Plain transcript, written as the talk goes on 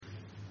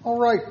All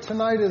right,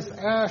 tonight is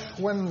Ash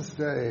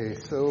Wednesday,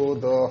 so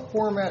the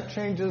format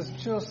changes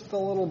just a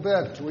little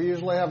bit. We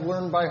usually have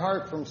Learn by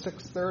Heart from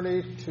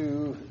 6:30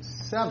 to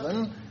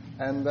 7,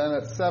 and then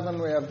at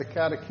 7 we have the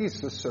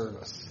catechesis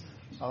service.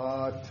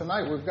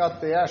 Tonight we've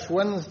got the Ash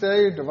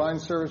Wednesday Divine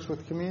Service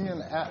with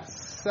Communion at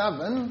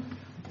 7.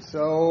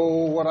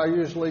 So what I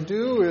usually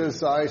do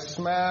is I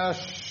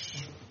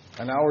smash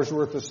an hour's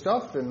worth of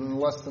stuff in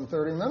less than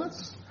 30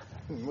 minutes.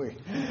 We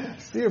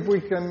see if we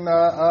can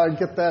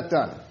get that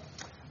done.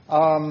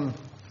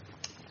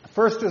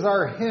 First is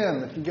our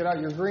hymn. If you get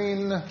out your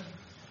green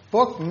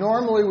book,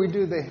 normally we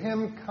do the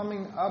hymn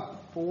coming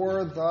up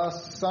for the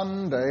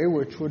Sunday,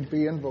 which would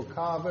be in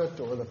Vocavit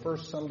or the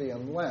first Sunday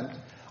in Lent.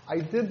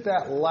 I did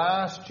that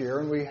last year,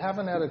 and we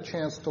haven't had a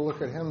chance to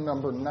look at hymn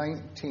number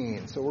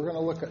 19. So we're going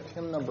to look at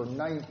hymn number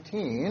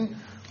 19,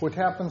 which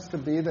happens to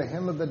be the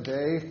hymn of the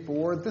day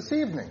for this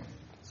evening.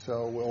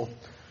 So we'll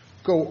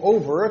go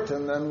over it,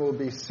 and then we'll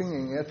be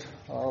singing it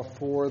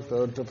for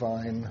the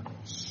divine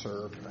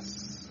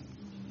service.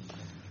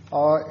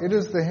 It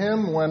is the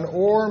hymn, When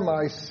O'er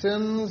My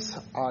Sins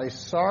I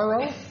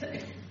Sorrow.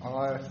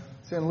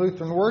 It's in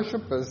Lutheran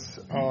Worship as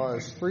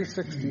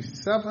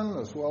 367,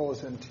 as well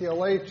as in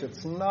TLH.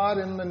 It's not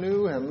in the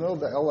new hymnal,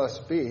 the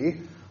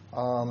LSB,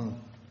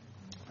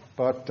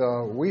 but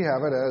we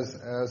have it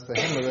as the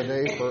hymn of the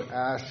day for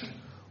Ash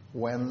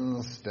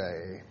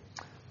Wednesday.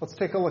 Let's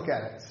take a look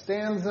at it.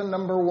 Stanza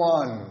number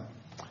 1.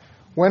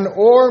 When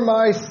o'er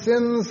my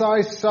sins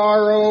I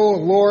sorrow,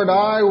 Lord,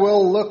 I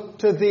will look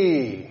to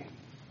Thee.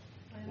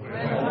 When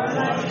o'er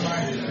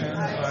my sins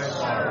I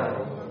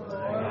sorrow,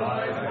 Lord,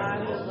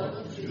 I will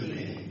look to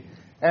Thee.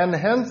 And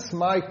hence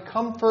my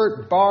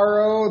comfort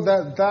borrow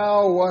that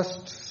Thou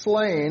wast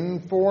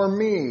slain for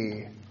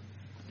me.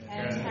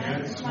 And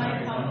hence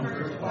my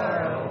comfort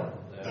borrow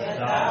that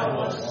Thou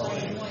wast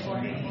slain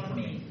for me.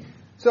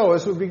 So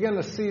as we begin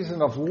a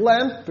season of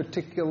Lent,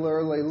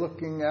 particularly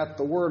looking at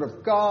the Word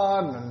of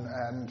God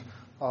and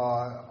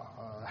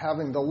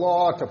having the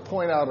law to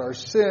point out our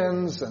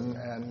sins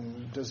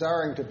and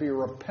desiring to be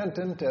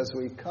repentant as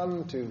we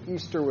come to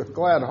Easter with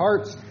glad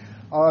hearts,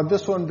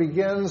 this one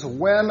begins,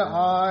 when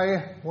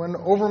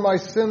over my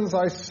sins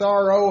I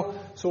sorrow.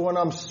 So when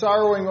I'm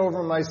sorrowing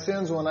over my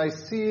sins, when I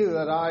see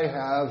that I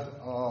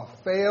have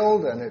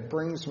failed and it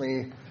brings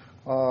me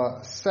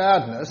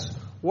sadness,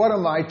 what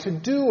am I to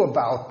do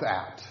about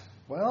that?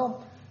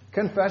 Well,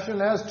 confession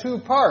has 2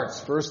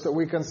 parts. First, that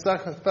we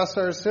confess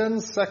our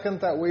sins. Second,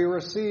 that we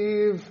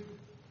receive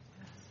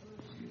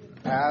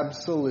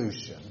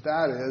absolution.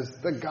 That is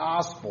the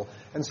gospel.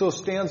 And so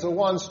stanza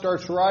 1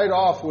 starts right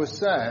off with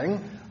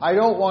saying, I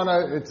don't want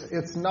to,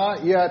 it's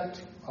not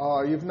yet,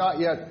 you've not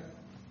yet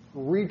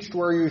reached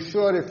where you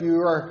should. If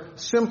you are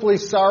simply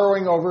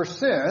sorrowing over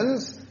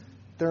sins,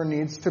 there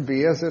needs to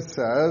be, as it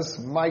says,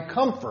 my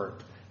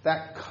comfort.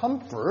 That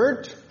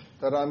comfort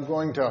that I'm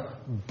going to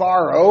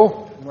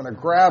borrow, I'm going to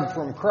grab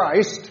from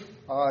Christ,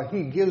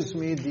 He gives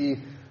me the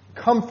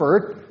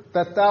comfort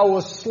that Thou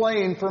wast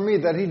slain for me,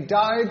 that He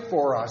died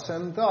for us,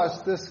 and thus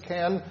this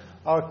can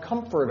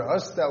comfort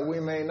us, that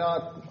we may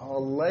not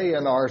lay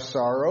in our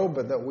sorrow,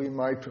 but that we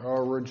might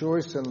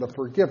rejoice in the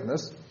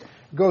forgiveness.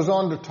 It goes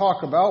on to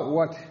talk about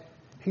what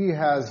He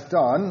has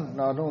done,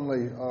 not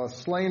only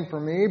slain for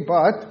me,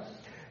 but,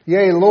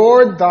 yea,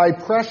 Lord, Thy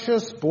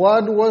precious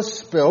blood was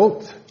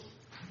spilt.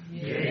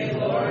 Yea,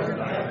 Lord,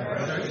 Thy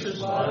precious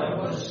blood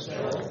was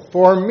spilt.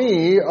 For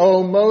me,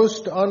 O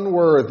most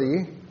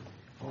unworthy.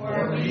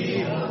 For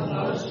me, O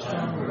most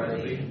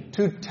unworthy.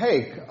 To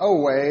take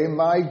away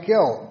my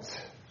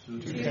guilt. To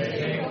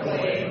take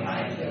away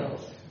my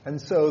guilt.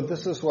 And so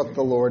this is what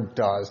the Lord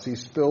does. He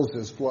spills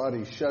His blood.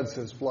 He sheds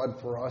His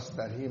blood for us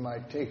that He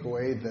might take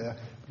away the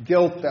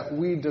guilt that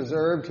we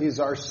deserved.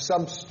 He's our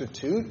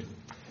substitute.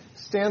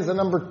 Stanza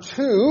number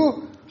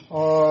 2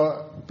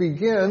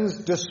 begins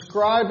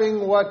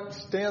describing what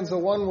stanza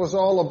 1 was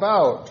all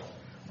about.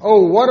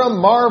 Oh, what a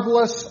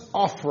marvelous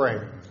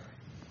offering.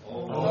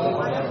 Oh,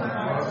 what a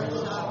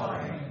marvelous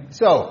offering.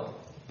 So,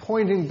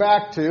 pointing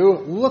back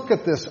to, look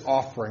at this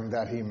offering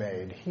that He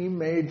made. He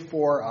made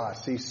for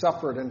us. He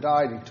suffered and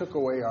died. He took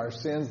away our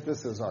sins.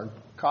 This is our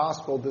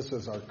gospel. This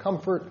is our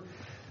comfort.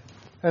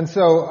 And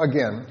so,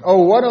 again,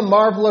 oh, what a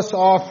marvelous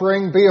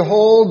offering.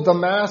 Behold, the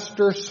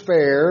Master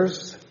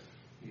spares.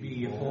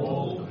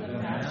 Behold, the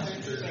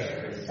Master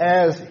spares.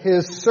 As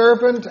His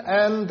servant,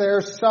 and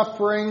their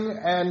suffering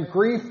and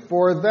grief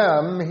for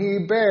them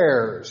He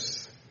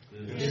bears.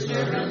 His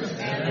servant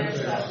and their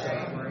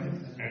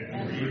suffering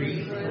and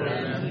grief for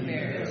them He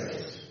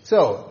bears.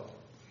 So,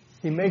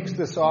 He makes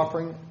this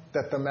offering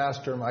that the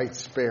Master might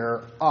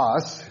spare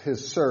us,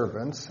 His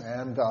servants,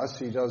 and us.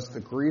 He does the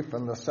grief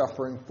and the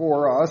suffering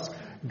for us.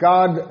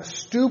 God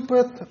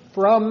stoopeth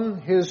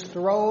from His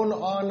throne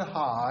on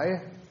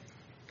high.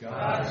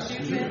 God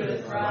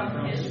stoopeth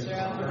from His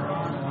throne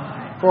on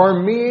high.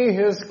 For me,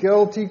 His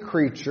guilty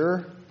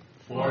creature.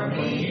 For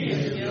me,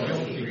 His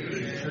guilty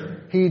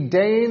creature. He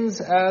deigns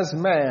as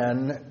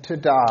man to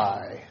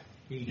die.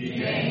 He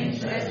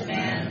deigns as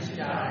man to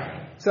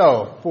die.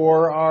 So,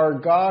 for our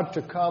God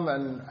to come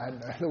and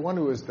the one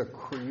who is the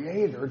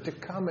creator, to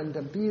come and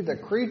to be the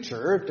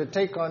creature, to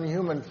take on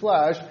human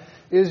flesh,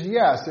 is,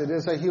 yes, it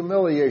is a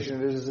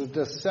humiliation, it is a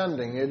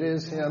descending, it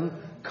is him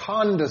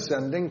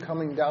condescending,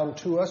 coming down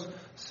to us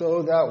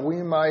so that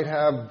we might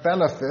have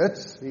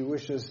benefits. He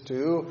wishes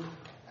to,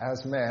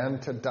 as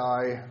man, to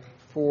die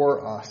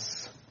for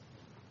us.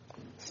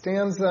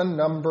 Stanza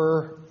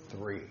number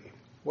 3.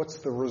 What's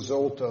the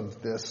result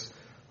of this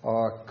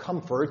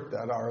comfort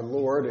that our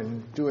Lord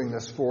in doing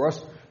this for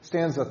us?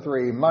 Stanza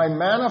 3. My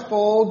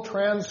manifold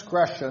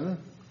transgressions,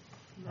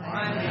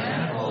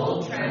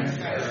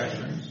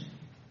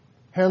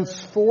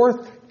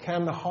 henceforth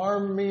can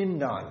harm me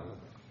none.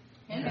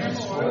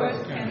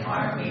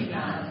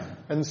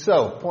 And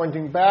so,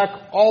 pointing back,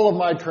 all of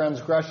my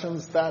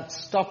transgressions, that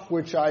stuff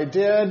which I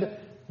did,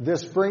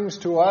 this brings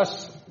to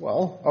us,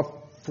 well, a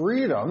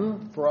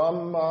freedom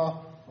from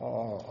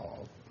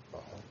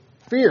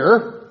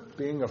fear,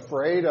 being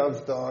afraid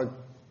of the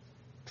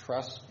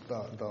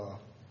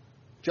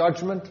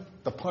judgment,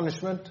 the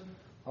punishment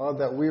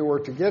that we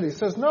were to get. He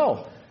says,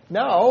 no,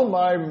 now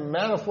my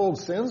manifold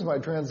sins, my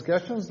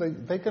transgressions,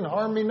 they can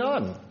harm me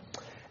none.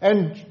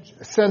 And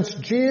since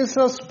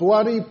Jesus'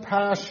 bloody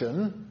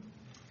passion,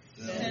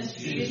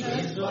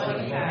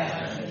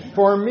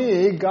 for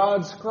me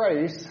God's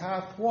grace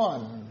hath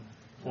won.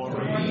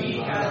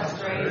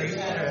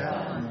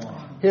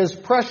 His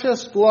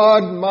precious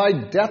blood my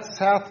debts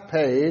hath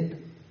paid.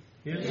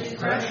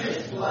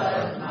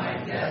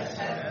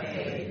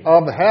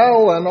 Of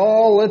hell and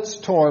all its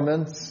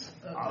torments.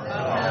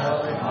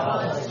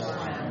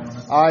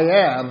 I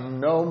am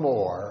no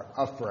more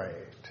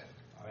afraid.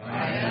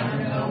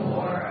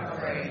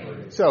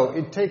 So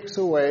it takes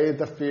away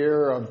the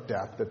fear of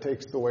death. It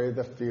takes away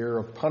the fear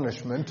of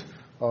punishment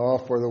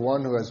for the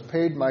one who has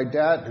paid my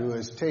debt, who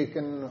has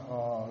taken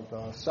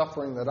the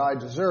suffering that I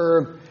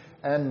deserved.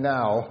 And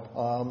now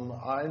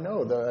I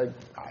know that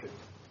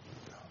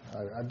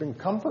I've been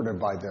comforted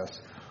by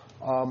this.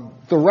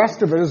 The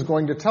rest of it is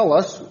going to tell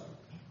us,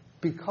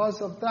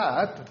 because of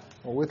that,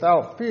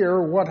 without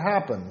fear, what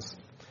happens.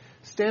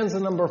 Stanza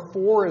number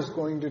 4 is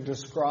going to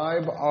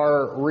describe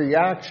our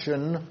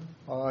reaction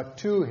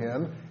to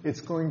him.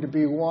 It's going to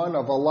be one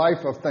of a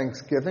life of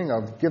thanksgiving,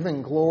 of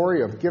giving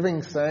glory, of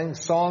giving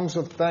songs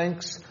of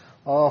thanks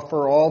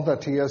for all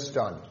that he has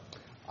done.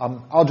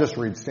 I'll just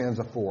read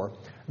stanza 4.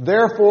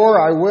 Therefore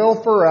I will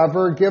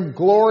forever give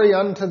glory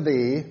unto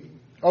thee,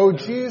 O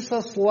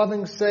Jesus,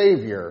 loving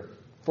Savior,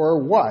 for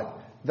what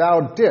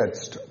thou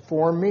didst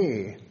for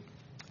me.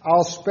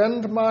 I'll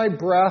spend my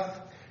breath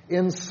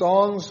in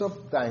songs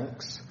of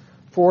thanks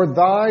for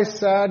thy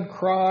sad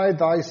cry,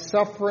 thy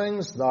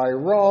sufferings, thy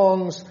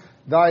wrongs,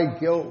 thy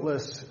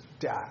guiltless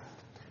death.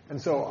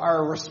 And so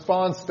our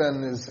response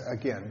then is,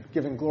 again,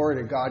 giving glory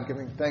to God,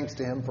 giving thanks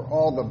to him for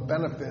all the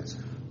benefits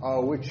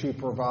which he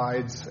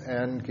provides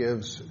and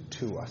gives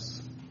to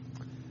us.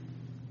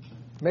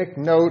 Make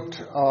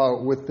note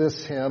with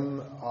this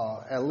hymn,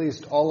 at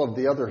least all of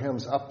the other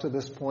hymns up to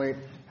this point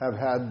have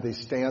had the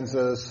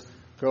stanzas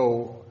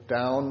go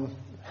down.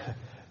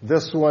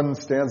 This one,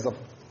 stanza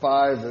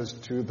 5, is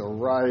to the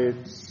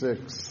right,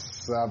 6,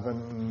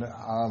 7.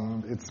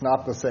 It's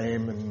not the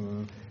same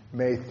and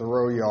may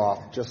throw you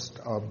off just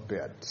a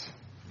bit.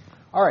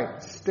 All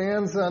right,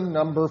 stanza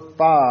number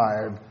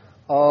 5.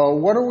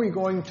 What are we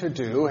going to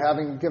do?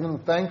 Having given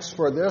thanks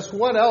for this,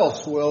 what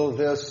else will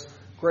this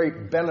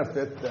great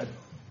benefit that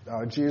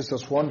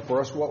Jesus won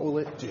for us, what will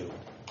it do?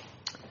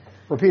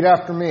 Repeat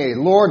after me.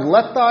 Lord,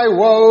 let thy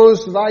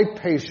woes, thy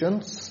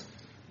patience,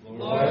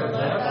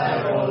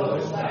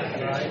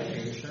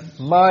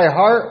 my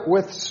heart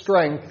with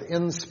strength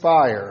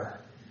inspire.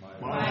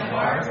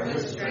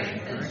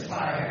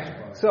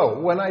 So,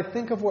 when I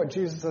think of what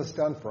Jesus has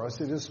done for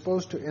us, it is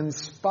supposed to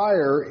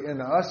inspire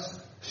in us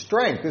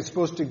strength. It's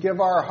supposed to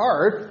give our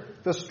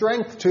heart the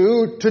strength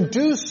to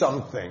do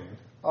something.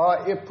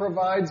 It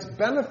provides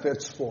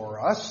benefits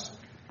for us.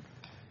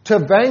 To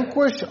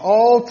vanquish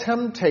all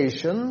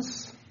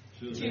temptations.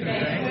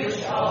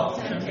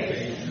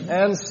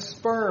 And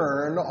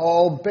spurn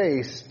all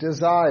base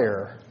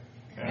desire.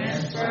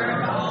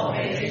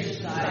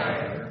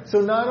 So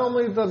not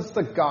only does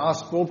the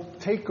gospel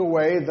take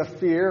away the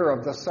fear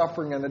of the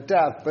suffering and the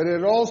death, but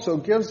it also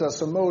gives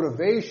us a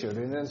motivation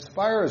and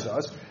inspires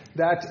us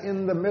that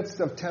in the midst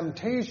of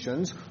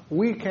temptations,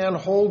 we can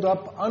hold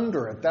up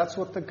under it. That's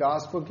what the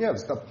gospel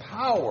gives. The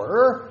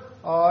power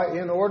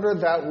in order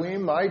that we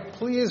might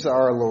please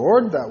our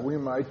Lord, that we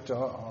might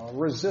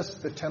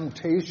resist the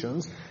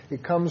temptations.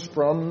 It comes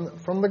from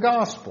the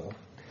gospel.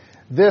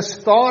 This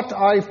thought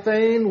I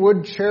fain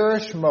would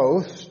cherish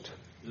most.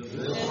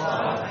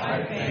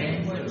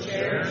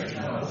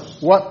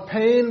 What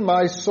pain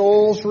my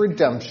soul's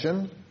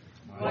redemption.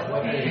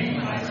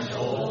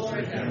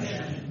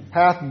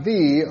 Hath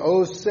thee,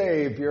 O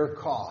Savior,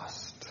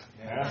 cost.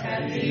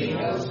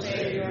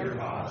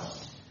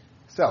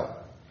 So,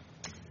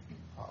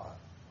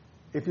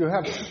 if you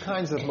have two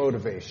kinds of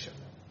motivation,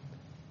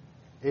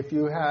 if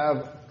you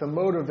have the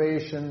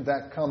motivation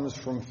that comes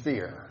from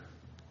fear,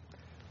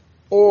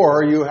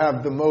 or you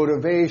have the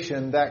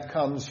motivation that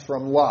comes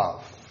from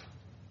love.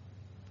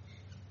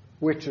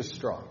 Which is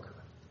stronger?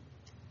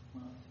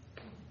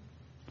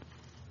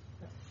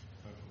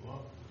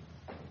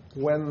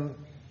 When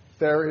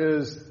there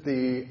is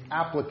the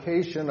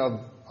application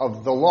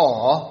of the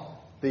law,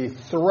 the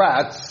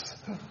threats,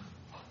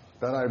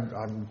 then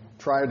I'm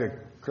trying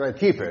to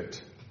keep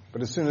it.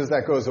 But as soon as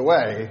that goes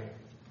away,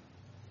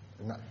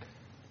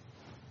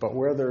 but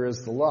where there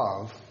is the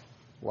love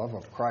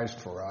of Christ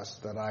for us,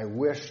 that I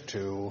wish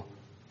to,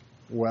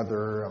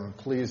 whether I'm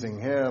pleasing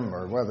Him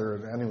or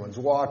whether anyone's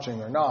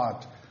watching or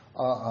not,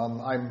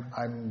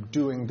 I'm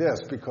doing this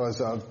because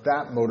of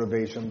that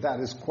motivation. That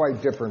is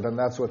quite different, and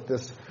that's what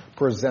this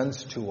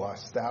presents to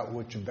us, that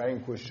which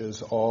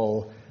vanquishes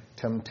all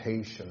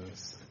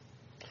temptations.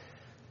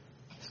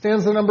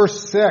 Stanza number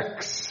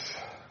 6,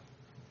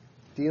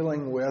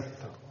 dealing with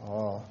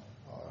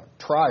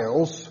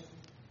trials.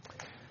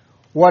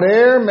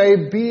 Whate'er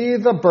may be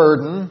the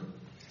burden,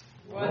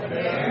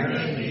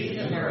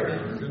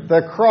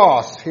 the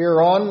cross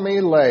here on me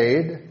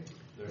laid.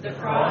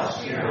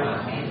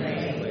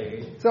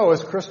 So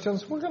as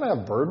Christians, we're going to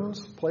have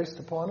burdens placed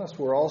upon us.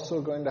 We're also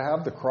going to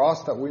have the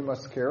cross that we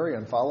must carry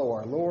and follow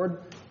our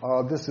Lord.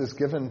 This is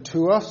given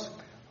to us.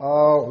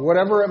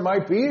 Whatever it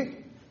might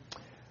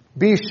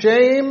be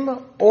shame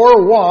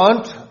or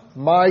want,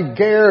 my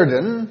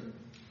guerdon.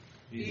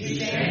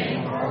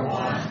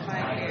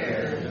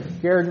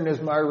 Guerdon is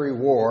my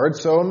reward.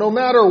 So no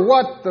matter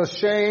what the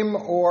shame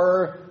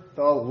or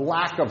the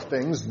lack of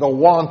things, the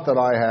want that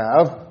I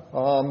have,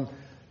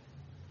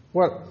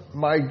 what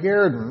my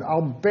guerdon,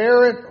 I'll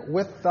bear it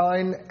with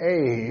thine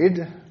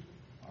aid.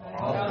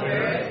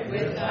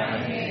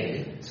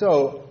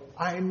 So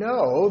I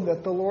know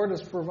that the Lord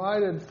has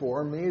provided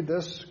for me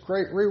this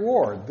great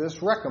reward,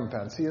 this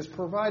recompense. He has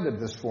provided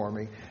this for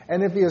me.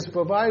 And if He has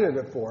provided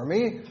it for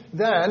me,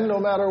 then no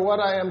matter what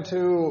I am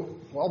to,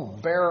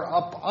 bear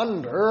up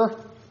under,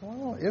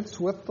 it's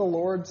with the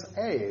Lord's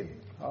aid,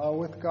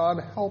 with God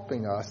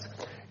helping us.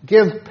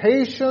 Give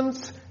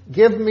patience,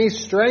 give me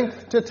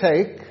strength to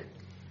take.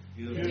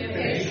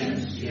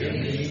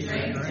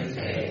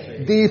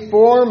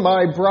 Before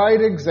my bright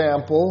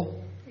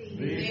example,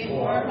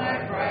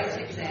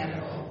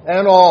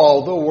 and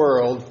all the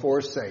world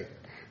forsake.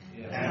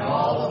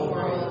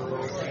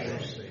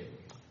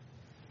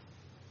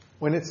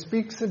 When it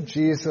speaks of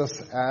Jesus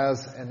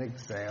as an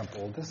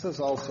example, this is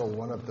also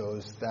one of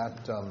those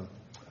that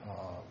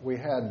we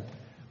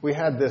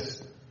had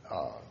this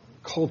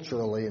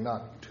culturally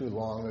not too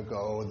long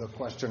ago, the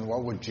question,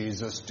 what would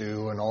Jesus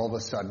do? And all of a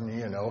sudden,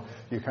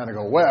 you kind of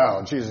go,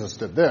 well, Jesus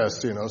did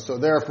this, so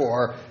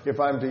therefore, if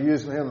I'm to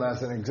use Him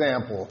as an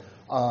example,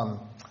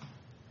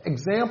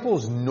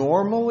 examples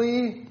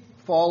normally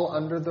fall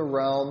under the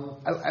realm,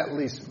 at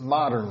least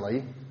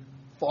modernly,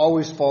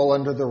 always fall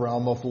under the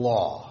realm of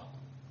law.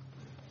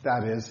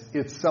 That is,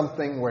 it's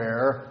something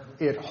where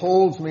it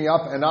holds me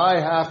up and I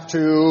have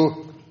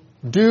to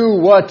do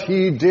what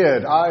He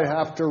did. I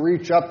have to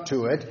reach up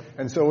to it.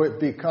 And so it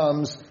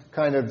becomes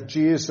kind of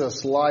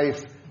Jesus'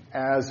 life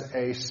as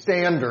a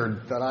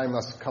standard that I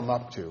must come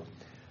up to.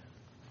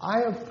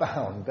 I have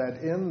found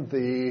that in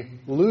the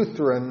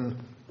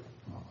Lutheran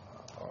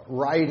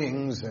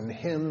writings and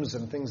hymns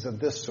and things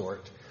of this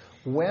sort,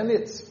 when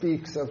it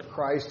speaks of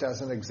Christ as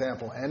an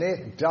example, and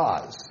it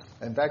does,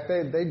 in fact,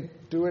 they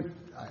do it,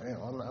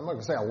 I'm not going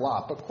to say a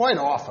lot, but quite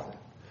often.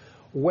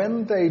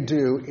 When they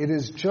do, it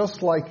is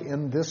just like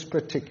in this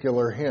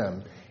particular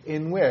hymn,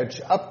 in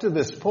which, up to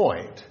this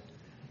point,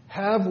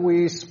 have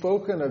we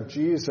spoken of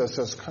Jesus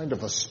as kind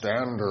of a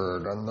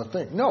standard and the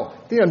thing? No,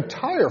 the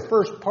entire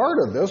first part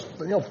of this,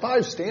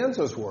 5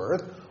 stanzas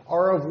worth,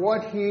 are of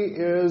what He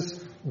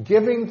is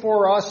giving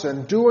for us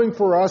and doing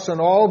for us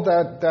and all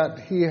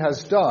that He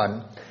has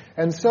done.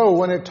 And so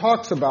when it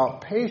talks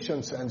about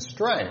patience and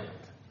strength,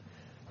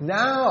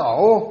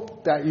 now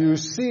that you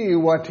see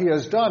what He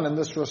has done in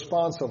this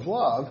response of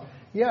love,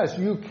 yes,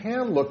 you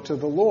can look to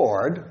the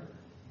Lord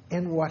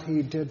in what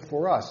He did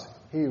for us.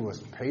 He was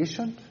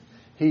patient.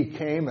 He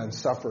came and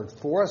suffered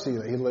for us. He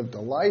lived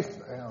a life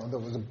that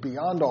was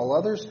beyond all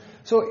others.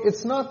 So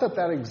it's not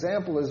that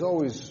example is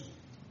always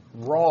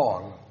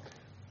wrong,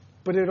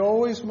 but it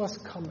always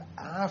must come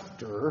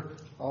after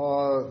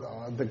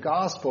the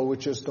gospel,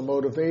 which is the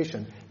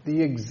motivation.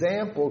 The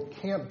example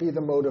can't be the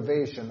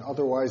motivation,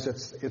 otherwise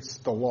it's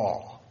the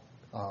law.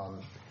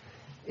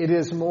 It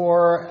is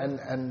more,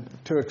 and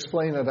to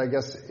explain it, I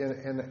guess,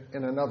 in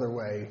another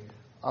way,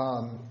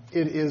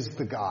 it is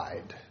the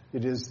guide.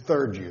 It is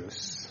third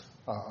use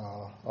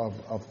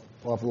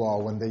of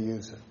law when they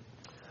use it.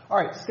 All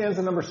right,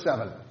 stanza number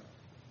 7.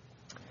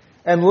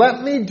 And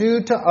let me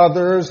do to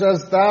others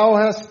as Thou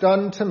hast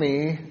done to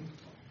me.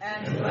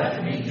 And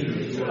let me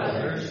do to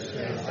others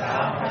as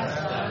Thou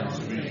hast done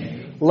to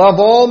me. Love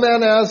all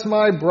men as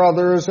my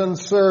brothers and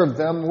serve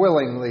them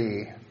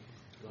willingly.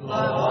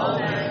 Love all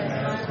men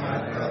as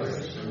my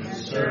brothers and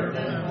serve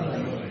them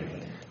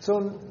willingly.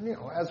 So,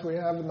 as we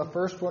have in the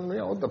first one,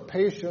 the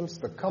patience,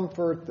 the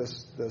comfort,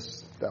 this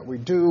that we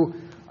do.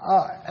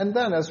 And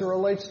then as it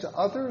relates to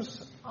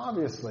others,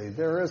 obviously,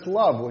 there is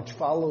love which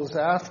follows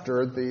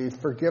after the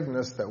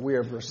forgiveness that we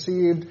have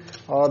received,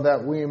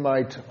 that we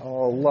might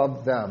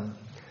love them.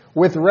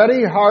 With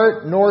ready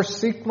heart, nor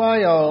seek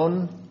my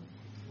own.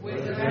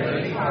 With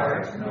ready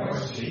heart, nor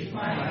seek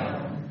my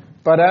own.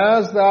 But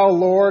as thou,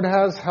 Lord,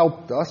 hast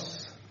helped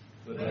us.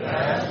 But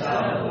as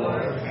thou,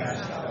 Lord,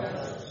 hast helped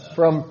us.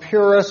 From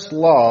purest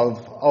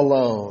love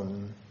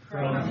alone.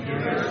 From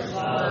purest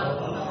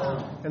love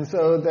alone. And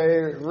so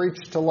they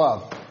reach to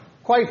love.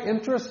 Quite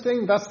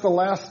interesting. That's the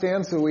last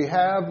stanza we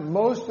have.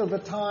 Most of the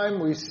time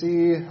we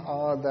see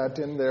that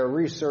in their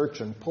research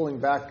and pulling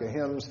back the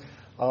hymns,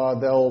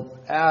 they'll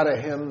add a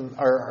hymn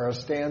or a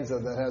stanza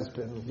that has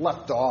been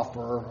left off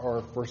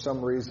or for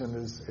some reason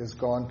is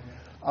gone.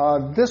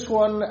 This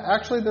one,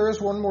 actually there is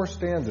one more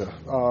stanza.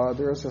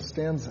 There is a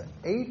stanza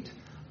 8.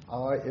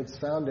 It's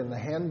found in the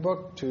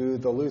handbook to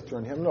the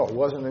Lutheran hymnal. It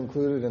wasn't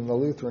included in the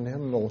Lutheran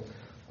hymnal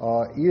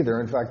either.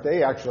 In fact,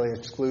 they actually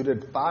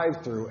excluded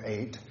 5 through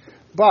 8.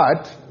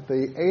 But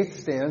the 8th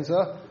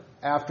stanza,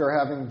 after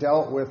having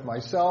dealt with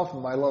myself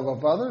and my love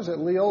of others, it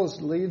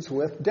leads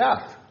with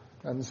death.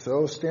 And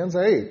so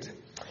stanza 8.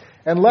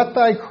 And let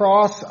thy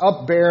cross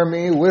upbear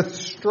me with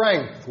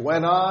strength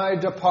when I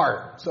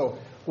depart. So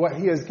what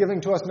he is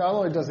giving to us, not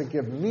only does it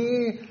give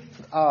me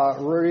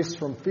release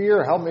from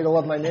fear, help me to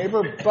love my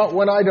neighbor, but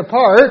when I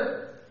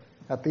depart,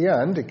 at the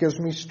end, it gives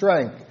me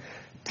strength.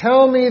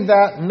 Tell me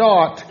that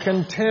naught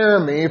can tear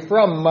me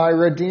from my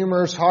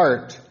Redeemer's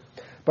heart.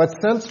 But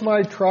since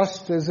my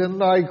trust is in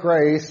thy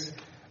grace,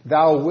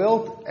 thou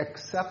wilt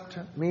accept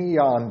me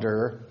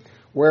yonder,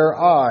 where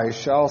I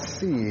shall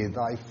see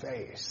thy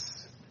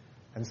face.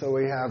 And so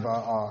we have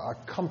a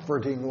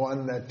comforting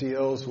one that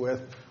deals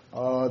with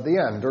the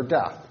end or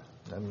death,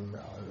 and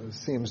it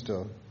seems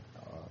to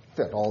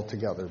fit all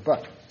together.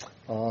 But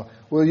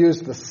we'll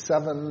use the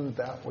 7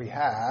 that we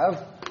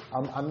have.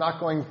 I'm not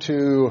going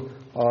to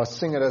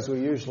sing it as we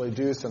usually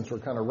do, since we're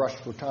kind of rushed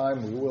for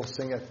time. We will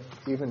sing it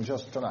even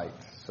just tonight.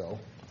 So,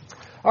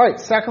 all right,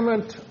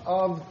 Sacrament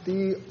of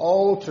the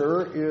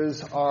Altar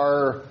is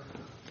our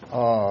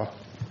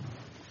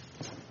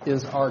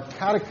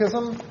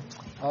catechism.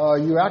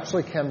 You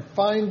actually can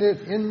find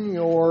it in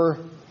your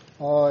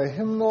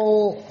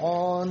hymnal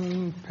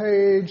on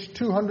page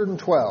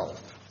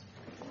 212.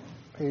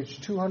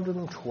 Page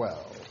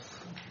 212.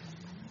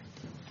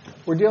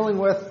 We're dealing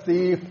with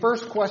the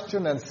first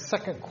question and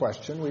second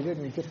question. We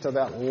didn't get to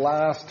that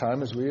last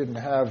time, as we didn't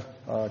have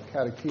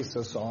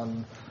catechesis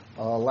on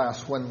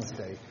last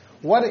Wednesday.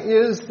 What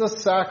is the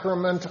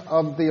sacrament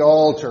of the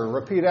altar?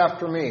 Repeat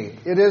after me.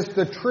 It is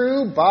the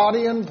true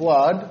body and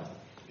blood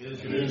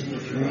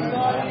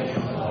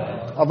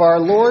of our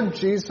Lord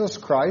Jesus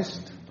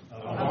Christ,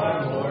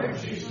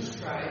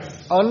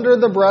 under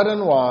the bread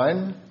and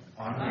wine,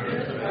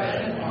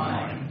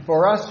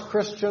 for us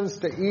Christians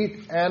to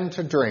eat and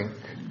to drink,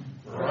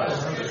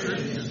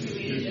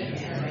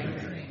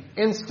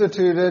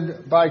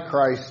 instituted by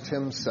Christ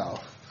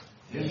Himself.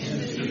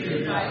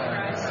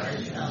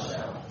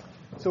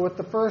 So with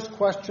the first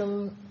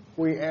question,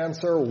 we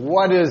answer,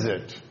 what is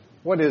it?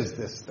 What is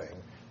this thing?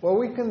 Well,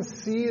 we can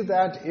see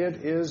that it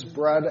is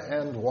bread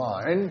and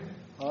wine,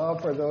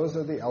 for those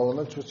are the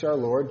elements which our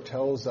Lord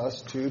tells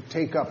us to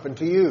take up and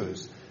to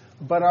use.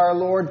 But our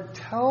Lord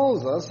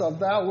tells us of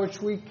that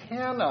which we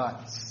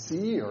cannot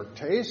see or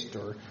taste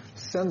or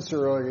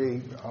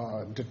sensorily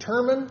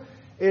determine.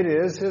 It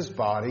is His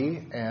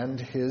body and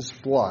His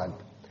blood.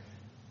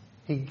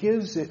 He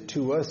gives it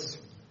to us,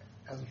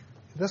 as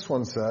this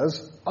one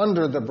says,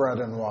 under the bread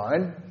and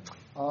wine.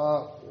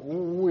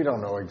 We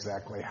don't know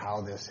exactly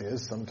how this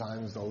is.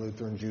 Sometimes the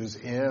Lutherans use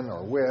in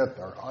or with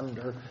or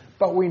under.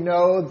 But we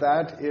know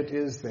that it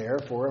is there,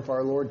 for if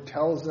our Lord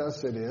tells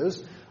us it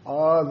is,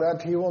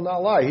 that He will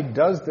not lie. He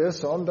does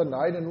this on the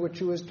night in which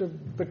He was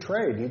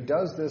betrayed. He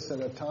does this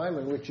in a time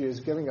in which He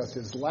is giving us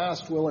His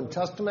last will and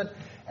testament,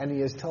 and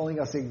He is telling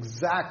us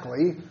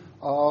exactly,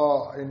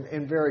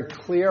 in very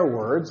clear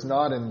words,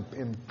 not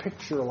in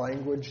picture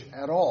language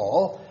at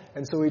all.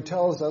 And so He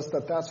tells us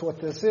that that's what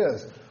this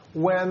is.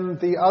 When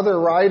the other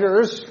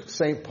writers,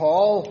 St.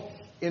 Paul,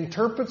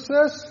 interprets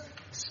this,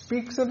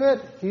 speaks of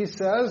it, he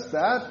says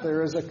that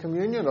there is a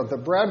communion of the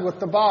bread with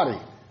the body.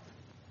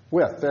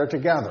 They're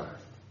together.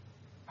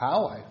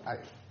 How? I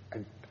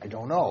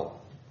don't know.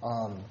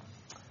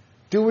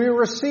 Do we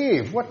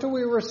receive? What do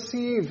we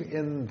receive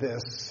in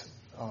this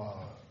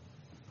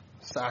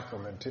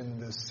sacrament, in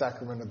this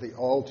sacrament of the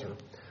altar?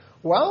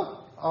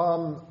 Well,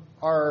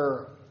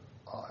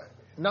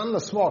 not in the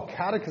small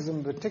catechism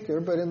in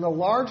particular, but in the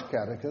large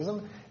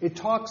catechism, it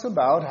talks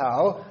about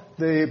how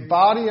the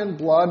body and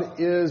blood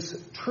is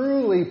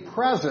truly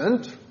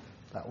present,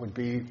 that would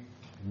be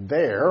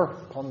there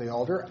on the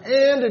altar,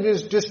 and it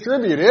is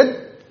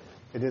distributed,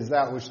 it is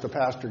that which the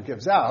pastor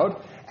gives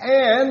out,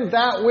 and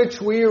that which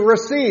we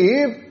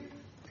receive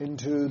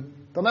into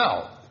the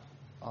mouth.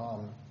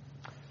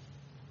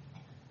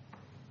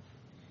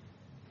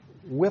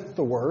 With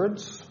the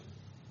words,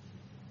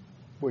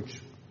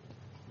 which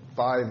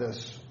by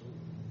this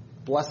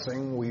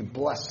blessing, we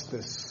bless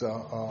this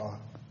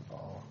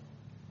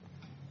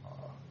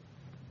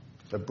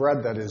the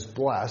bread that is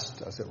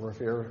blessed, as it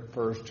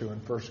refers to in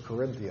 1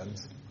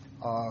 Corinthians,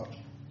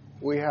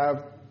 we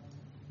have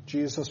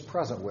Jesus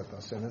present with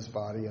us in his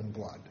body and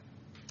blood.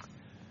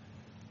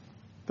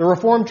 The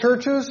Reformed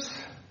churches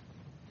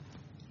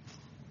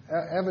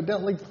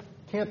evidently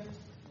can't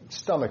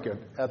stomach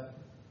it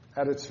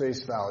at its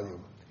face value.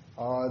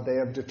 They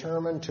have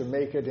determined to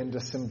make it into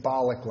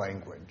symbolic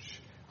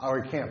language.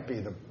 It can't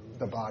be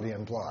the body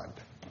and blood.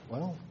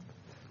 Well,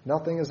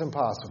 nothing is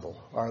impossible.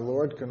 Our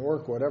Lord can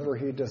work whatever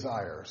he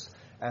desires,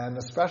 and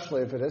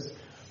especially if it is.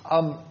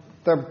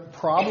 The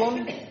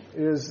problem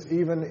is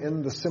even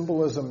in the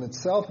symbolism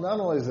itself. Not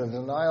only is it a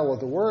denial of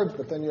the word,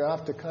 but then you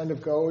have to kind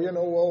of go,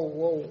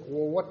 well,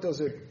 what does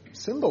it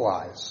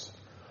symbolize?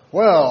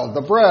 Well,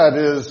 the bread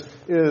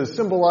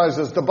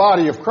symbolizes the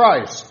body of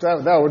Christ.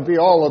 That would be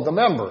all of the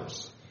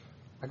members.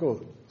 I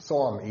go,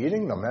 so I'm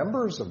eating the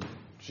members of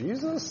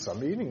Jesus?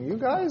 I'm eating you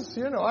guys?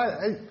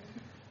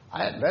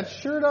 That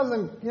sure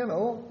doesn't,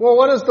 Well,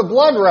 what does the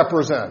blood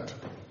represent?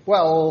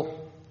 Well,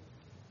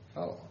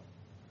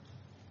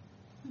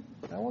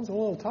 that one's a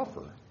little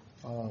tougher.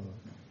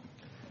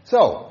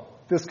 So,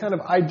 this kind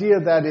of idea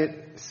that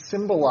it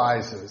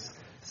symbolizes.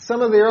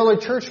 Some of the early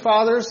church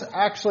fathers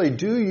actually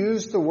do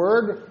use the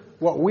word,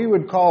 what we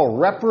would call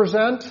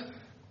represent,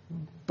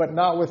 but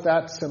not with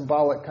that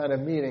symbolic kind of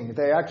meaning.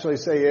 They actually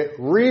say it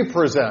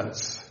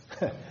represents.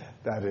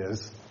 That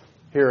is,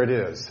 here it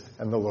is,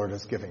 and the Lord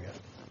is giving it.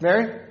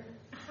 Mary?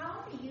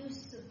 How do you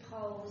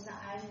suppose,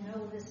 I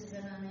know this is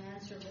an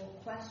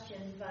unanswerable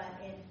question, but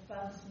it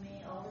bugs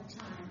me all the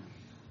time,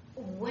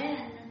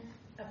 when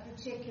a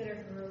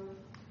particular group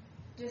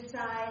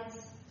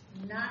decides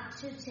not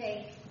to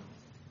take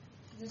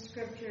the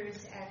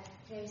scriptures at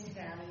face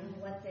value,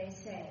 what they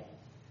say,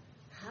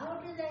 how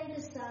do they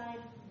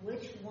decide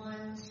which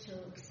ones to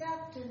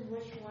accept and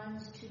which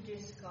ones to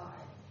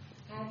discard?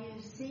 Have you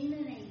seen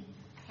any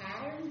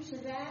pattern to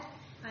that?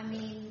 I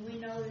mean, we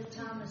know that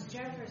Thomas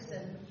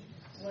Jefferson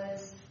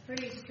was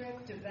pretty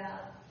strict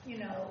about,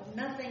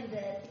 nothing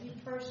that he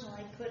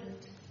personally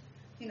couldn't,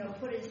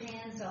 put his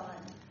hands on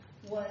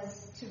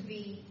was to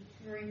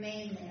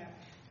remain there.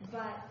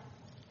 But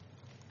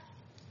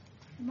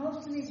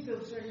most of these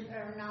groups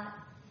are not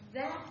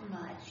that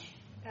much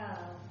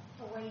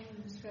away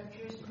from the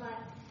scriptures, but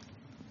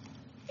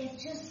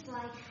it's just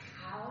like,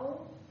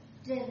 how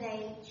do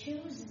they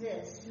choose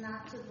this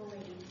not to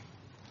believe,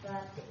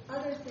 but the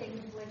other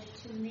things which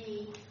to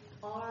me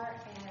are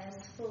as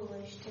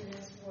foolish to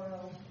this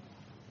world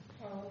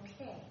are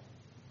okay?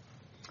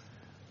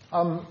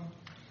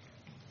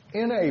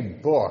 In a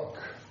book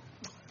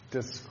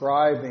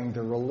describing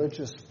the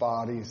religious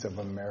bodies of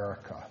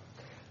America,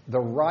 the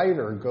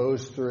writer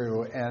goes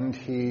through and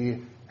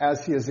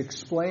as he is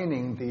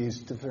explaining these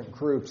different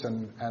groups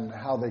and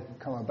how they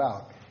come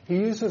about, he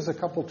uses a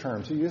couple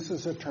terms. He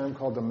uses a term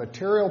called the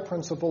material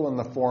principle and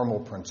the formal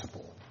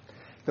principle.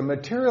 The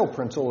material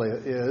principle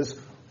is,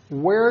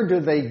 where do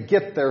they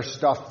get their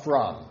stuff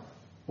from?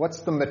 What's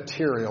the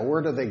material?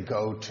 Where do they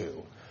go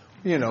to?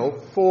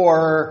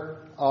 For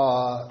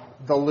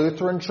the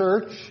Lutheran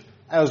Church,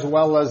 as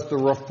well as the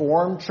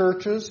Reformed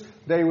churches,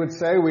 they would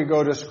say we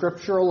go to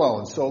Scripture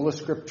alone, sola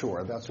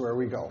scriptura, that's where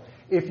we go.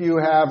 If you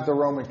have the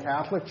Roman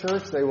Catholic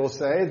Church, they will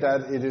say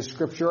that it is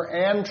Scripture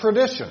and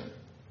tradition.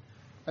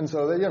 And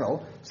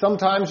so,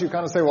 sometimes you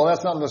kind of say, well,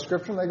 that's not in the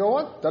Scripture, and they go,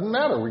 what? Doesn't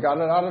matter, we got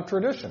it out of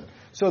tradition.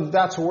 So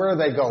that's where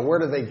they go. Where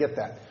do they get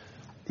that?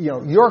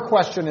 Your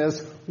question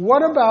is,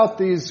 what about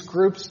these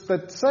groups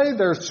that say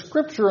they're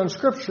Scripture and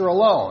Scripture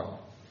alone?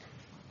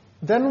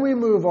 Then we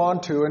move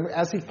on to, and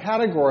as he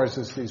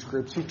categorizes these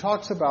groups, he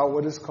talks about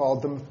what is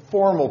called the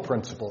formal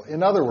principle.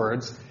 In other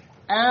words,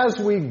 as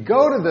we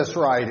go to this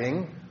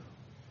writing,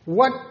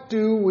 what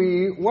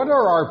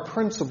are our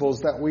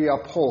principles that we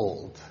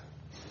uphold?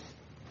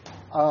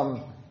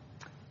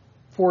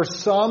 For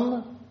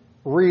some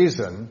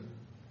reason,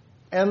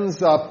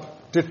 ends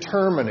up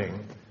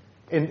determining,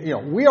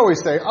 we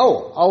always say,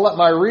 I'll let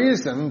my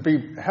reason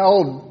be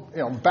held,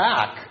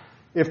 back.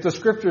 If the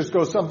Scriptures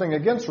go something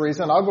against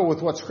reason, I'll go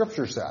with what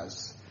Scripture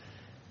says.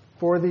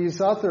 For these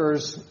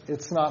others,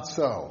 it's not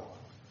so.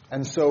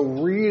 And so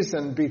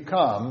reason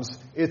becomes,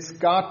 it's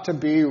got to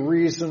be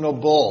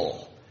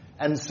reasonable.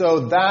 And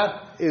so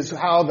that is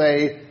how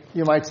they,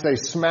 you might say,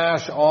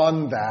 smash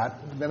on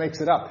that makes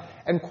it up.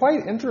 And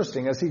quite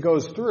interesting, as he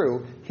goes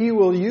through, he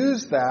will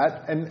use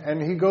that,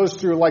 and he goes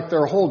through like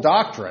their whole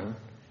doctrine,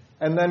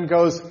 and then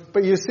goes,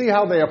 but you see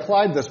how they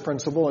applied this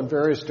principle in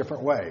various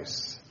different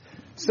ways.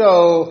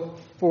 So,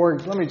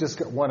 let me just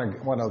get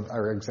one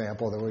other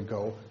example that would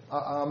go.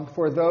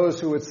 For those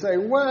who would say,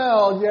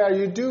 well, yeah,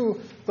 you do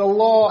the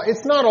law,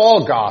 it's not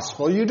all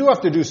gospel, you do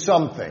have to do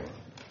something.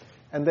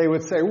 And they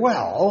would say,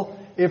 well,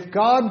 if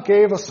God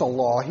gave us a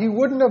law, he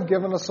wouldn't have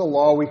given us a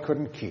law we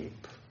couldn't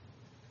keep.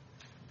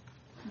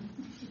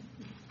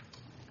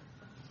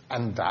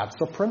 And that's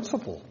a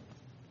principle,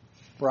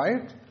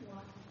 right?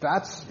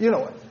 That's,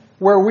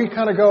 where we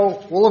kind of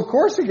go, well, of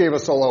course he gave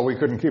us a law we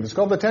couldn't keep. It's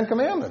called the Ten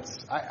Commandments.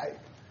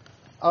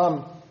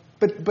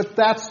 But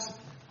that's,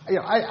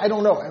 I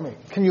don't know. I mean,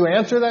 can you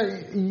answer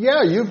that?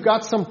 Yeah, you've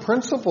got some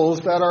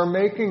principles that are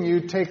making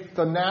you take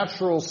the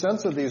natural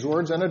sense of these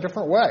words in a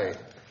different way.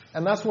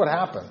 And that's what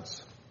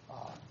happens.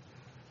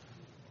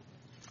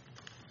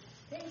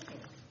 Thank you.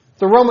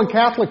 The Roman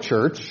Catholic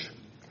Church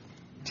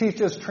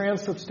teaches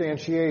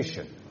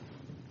transubstantiation.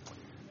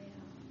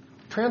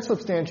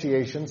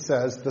 Transubstantiation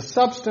says the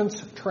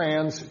substance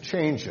trans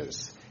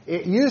changes.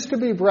 It used to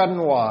be bread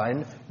and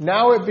wine.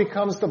 Now it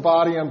becomes the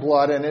body and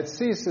blood, and it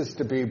ceases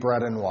to be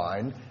bread and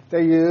wine.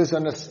 They use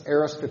an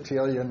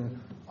Aristotelian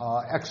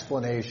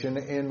explanation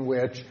in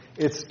which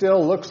it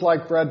still looks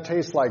like bread,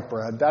 tastes like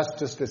bread. That's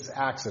just its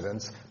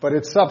accidents. But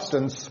its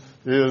substance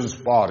is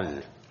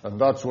body,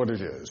 and that's what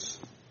it is.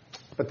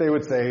 But they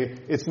would say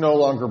it's no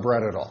longer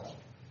bread at all.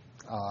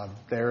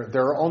 There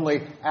are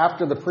only,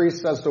 after the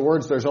priest says the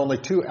words, there's only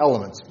two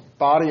elements,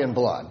 body and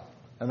blood,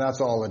 and that's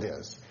all it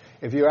is.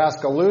 If you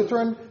ask a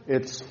Lutheran,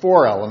 it's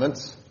four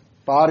elements,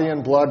 body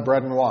and blood,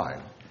 bread and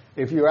wine.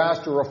 If you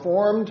ask a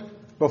Reformed,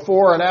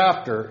 before and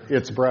after,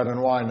 it's bread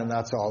and wine, and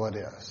that's all it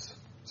is.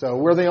 So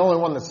we're the only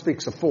one that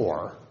speaks of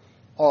four,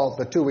 all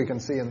the two we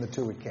can see and the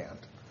two we can't.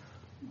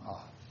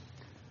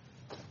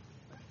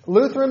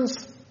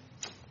 Lutherans,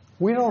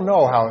 we don't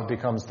know how it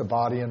becomes the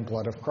body and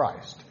blood of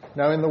Christ.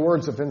 Now, in the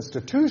words of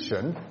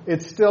institution,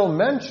 it still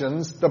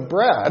mentions the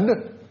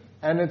bread,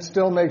 and it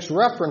still makes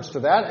reference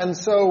to that. And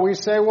so we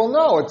say, well,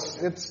 no,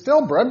 it's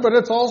still bread, but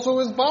it's also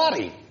his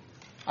body.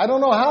 I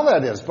don't know how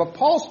that is, but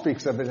Paul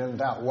speaks of it in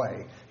that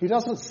way. He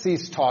doesn't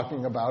cease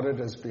talking about it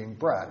as being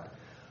bread.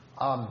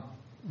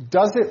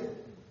 Does it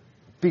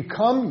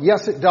become?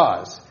 Yes, it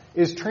does.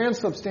 Is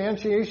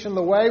transubstantiation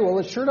the way? Well,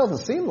 it sure doesn't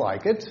seem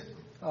like it.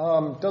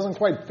 Doesn't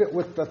quite fit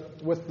with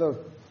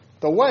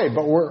the way,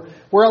 but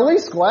we're at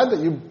least glad that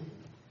you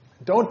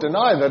don't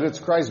deny that it's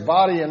Christ's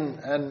body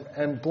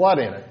and blood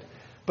in it.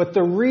 But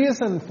the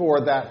reason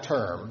for that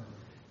term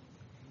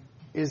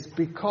is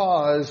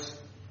because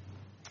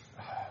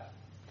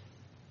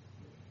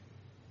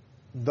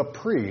the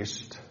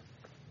priest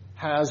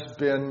is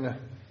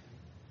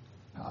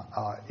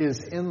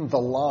in the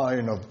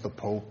line of the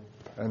Pope,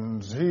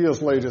 and he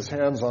has laid his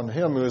hands on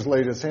him, who has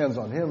laid his hands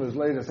on him, who has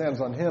laid his hands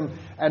on him.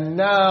 And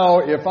now,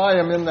 if I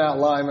am in that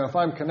line, if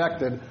I'm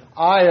connected,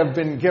 I have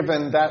been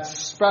given that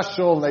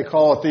special, and they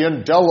call it the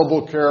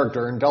indelible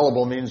character.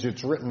 Indelible means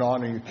it's written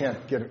on and you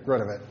can't get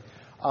rid of it.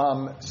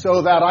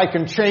 So that I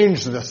can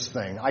change this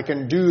thing. I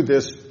can do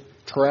this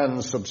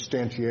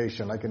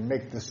transubstantiation. I can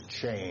make this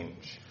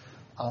change.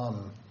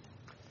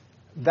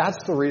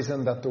 That's the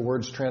reason that the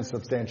words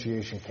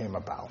transubstantiation came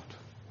about.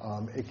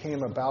 It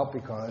came about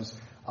because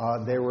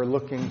they were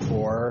looking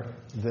for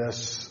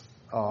this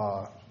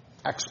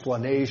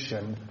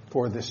explanation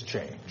for this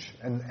change.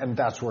 And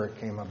that's where it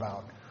came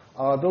about.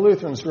 The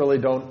Lutherans really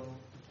don't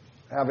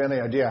have any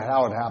idea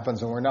how it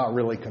happens, and we're not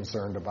really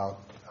concerned about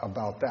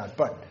that.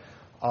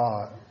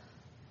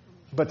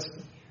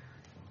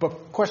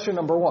 But question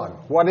number one,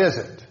 what is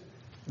it?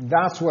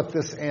 That's what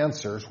this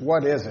answers.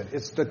 What is it?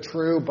 It's the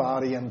true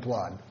body and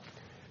blood.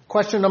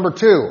 Question number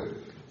two,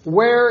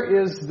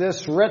 where is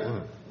this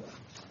written?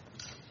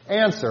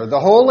 Answer, the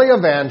holy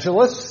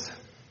evangelists,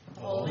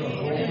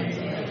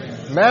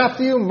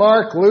 Matthew,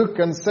 Mark, Luke,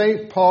 and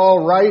St.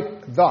 Paul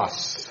write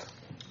thus.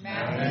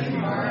 Matthew,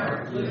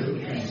 Mark,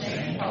 Luke, and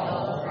St.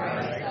 Paul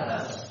write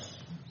thus.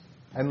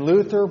 And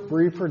Luther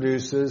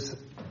reproduces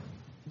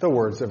the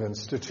words of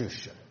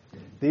institution.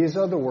 These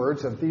are the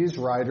words of these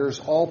writers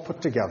all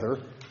put together.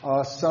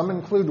 Some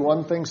include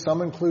one thing,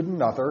 some include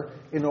another.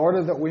 In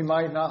order that we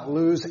might not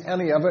lose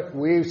any of it,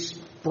 we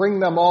bring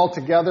them all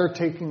together,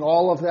 taking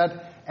all of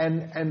that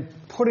and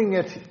putting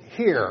it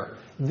here.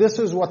 This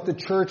is what the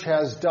church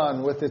has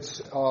done with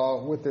its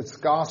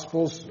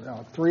Gospels.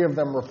 Three of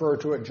them refer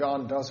to it,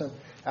 John doesn't,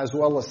 as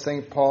well as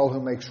St. Paul, who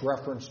makes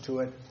reference to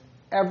it.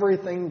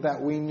 Everything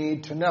that we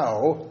need to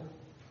know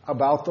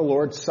about the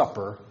Lord's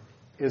Supper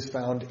is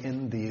found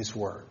in these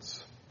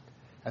words.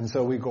 And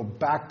so we go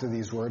back to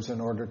these words in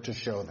order to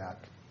show that.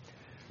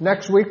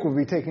 Next week, we'll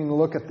be taking a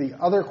look at the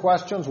other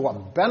questions.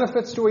 What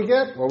benefits do we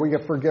get? Well, we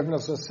get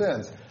forgiveness of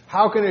sins.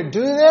 How can it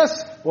do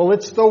this? Well,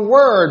 it's the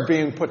Word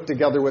being put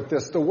together with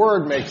this. The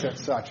Word makes it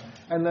such.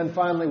 And then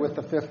finally, with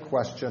the fifth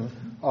question,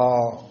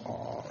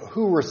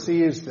 who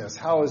receives this?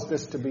 How is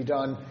this to be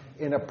done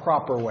in a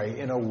proper way,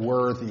 in a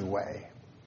worthy way?